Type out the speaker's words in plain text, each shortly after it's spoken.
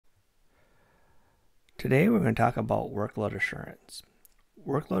Today we're going to talk about Workload Assurance.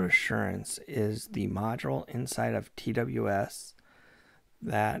 Workload Assurance is the module inside of TWS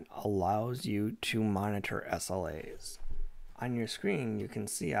that allows you to monitor SLAs. On your screen you can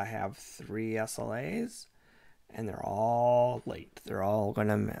see I have 3 SLAs and they're all late. They're all going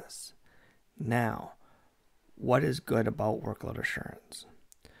to miss. Now, what is good about Workload Assurance?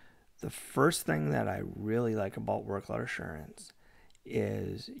 The first thing that I really like about Workload Assurance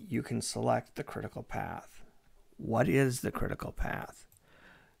is you can select the critical path. What is the critical path?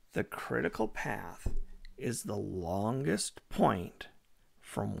 The critical path is the longest point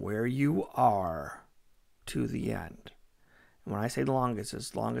from where you are to the end. And when I say the longest,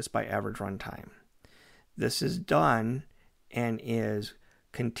 it's longest by average runtime. This is done and is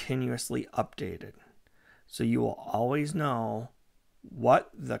continuously updated. So you will always know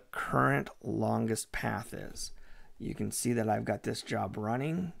what the current longest path is. You can see that I've got this job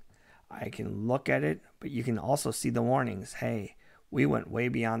running. I can look at it, but you can also see the warnings. Hey, we went way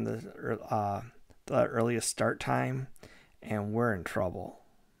beyond the earliest start time and we're in trouble.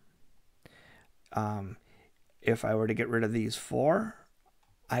 If I were to get rid of these 4,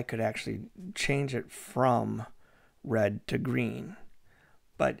 I could actually change it from red to green,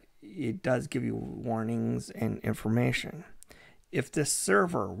 but it does give you warnings and information. If this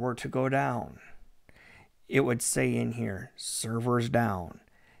server were to go down, it would say in here, server's down.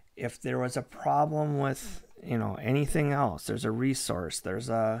 If there was a problem with, anything else, there's a resource, there's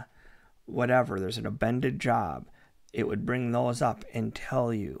a whatever, there's an abandoned job, it would bring those up and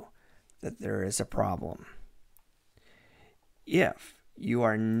tell you that there is a problem. If you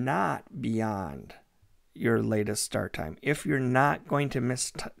are not beyond your latest start time, if you're not going to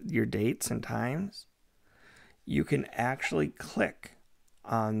miss your dates and times, you can actually click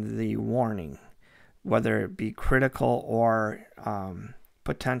on the warning, whether it be critical or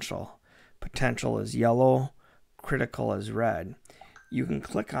potential. Potential is yellow, critical is red. You can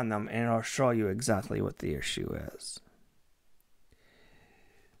click on them and it'll show you exactly what the issue is.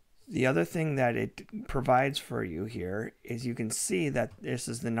 The other thing that it provides for you here is you can see that this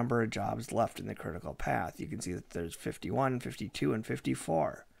is the number of jobs left in the critical path. You can see that there's 51, 52, and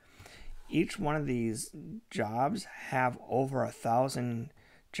 54. Each one of these jobs have over 1,000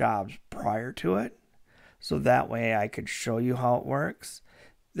 jobs prior to it. So that way I could show you how it works.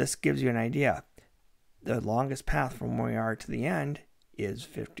 This gives you an idea. The longest path from where we are to the end is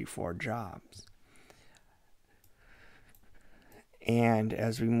 54 jobs. And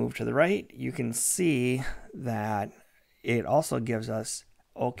as we move to the right, you can see that it also gives us,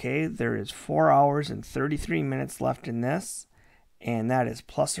 okay, there is 4 hours and 33 minutes left in this, and that is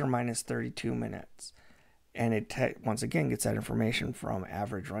plus or minus 32 minutes. And it once again gets that information from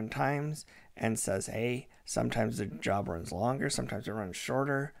average run times and says, hey, sometimes the job runs longer, sometimes it runs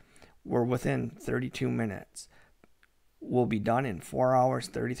shorter. We're within 32 minutes. We'll be done in 4 hours,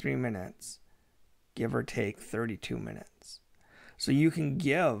 33 minutes, give or take 32 minutes. So you can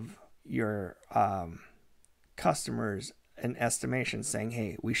give your customers an estimation saying,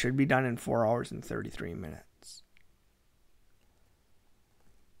 hey, we should be done in 4 hours and 33 minutes.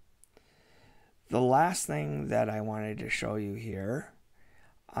 The last thing that I wanted to show you here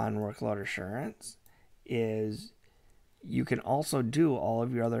on Workload Assurance is you can also do all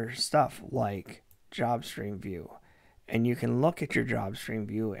of your other stuff like job stream view. And you can look at your job stream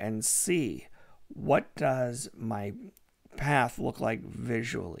view and see, what does my path look like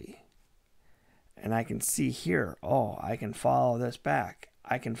visually? And I can see here, oh, I can follow this back.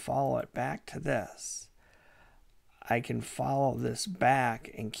 I can follow it back to this. I can follow this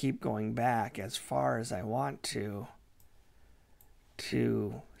back and keep going back as far as I want to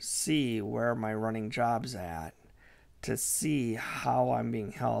see where my running job's at, to see how I'm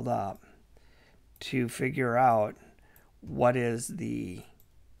being held up, to figure out what is the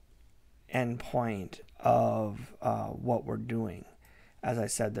end point of what we're doing. As I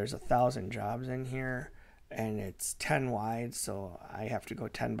said, there's 1,000 jobs in here and it's 10 wide, so I have to go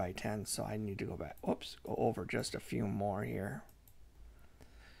 10 by 10, so I need to go back, go over just a few more here.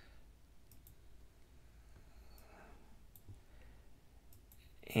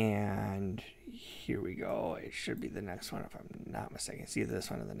 And here we go. It should be the next one if I'm not mistaken. It's either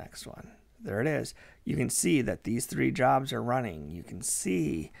this one or the next one. There it is. You can see that these 3 jobs are running. You can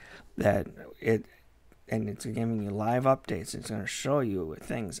see that and it's giving you live updates. It's going to show you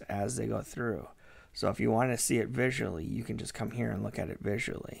things as they go through. So if you want to see it visually, you can just come here and look at it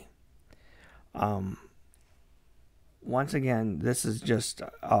visually. Once again, this is just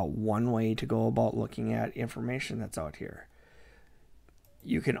one way to go about looking at information that's out here.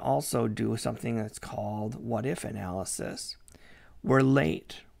 You can also do something that's called what if analysis. We're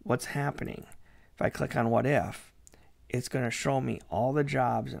late. What's happening? if I click on what if, it's going to show me all the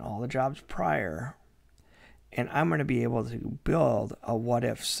jobs and all the jobs prior, and I'm going to be able to build a what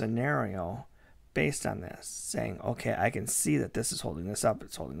if scenario based on this, saying, okay, I can see that this is holding this up,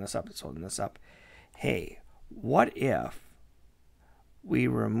 it's holding this up, it's holding this up. Hey, what if we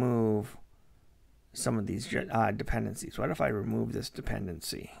remove some of these dependencies? What if I remove this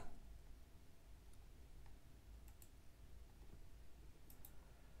dependency?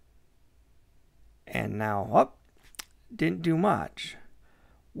 And now, didn't do much.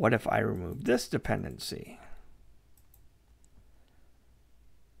 What if I remove this dependency?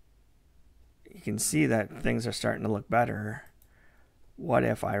 You can see that things are starting to look better. What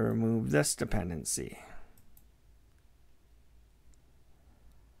if I remove this dependency?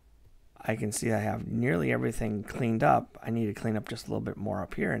 I can see I have nearly everything cleaned up. I need to clean up just a little bit more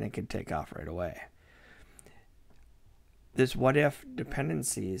up here, and it could take off right away. This what if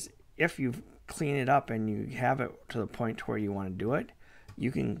dependencies, if you clean it up and you have it to the point where you want to do it,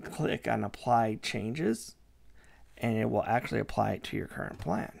 you can click on apply changes, and it will actually apply it to your current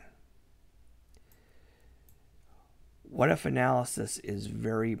plan. What if analysis is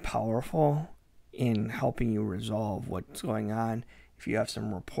very powerful in helping you resolve what's going on. If you have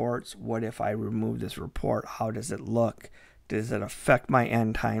some reports, what if I remove this report? How does it look? Does it affect my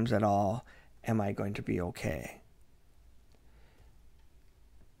end times at all? Am I going to be okay?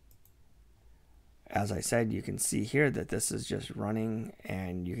 As I said, you can see here that this is just running,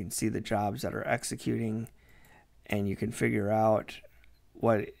 and you can see the jobs that are executing, and you can figure out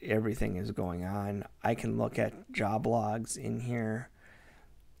what everything is going on. I can look at job logs in here,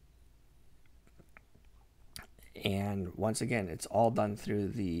 and once again, it's all done through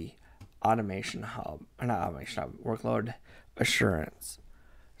the Automation Hub, not Automation Hub, Workload Assurance.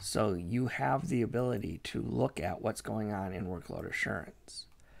 So you have the ability to look at what's going on in Workload Assurance.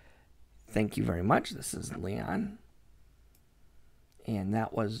 Thank you very much. This is Leon, and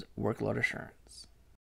that was Workload Assurance.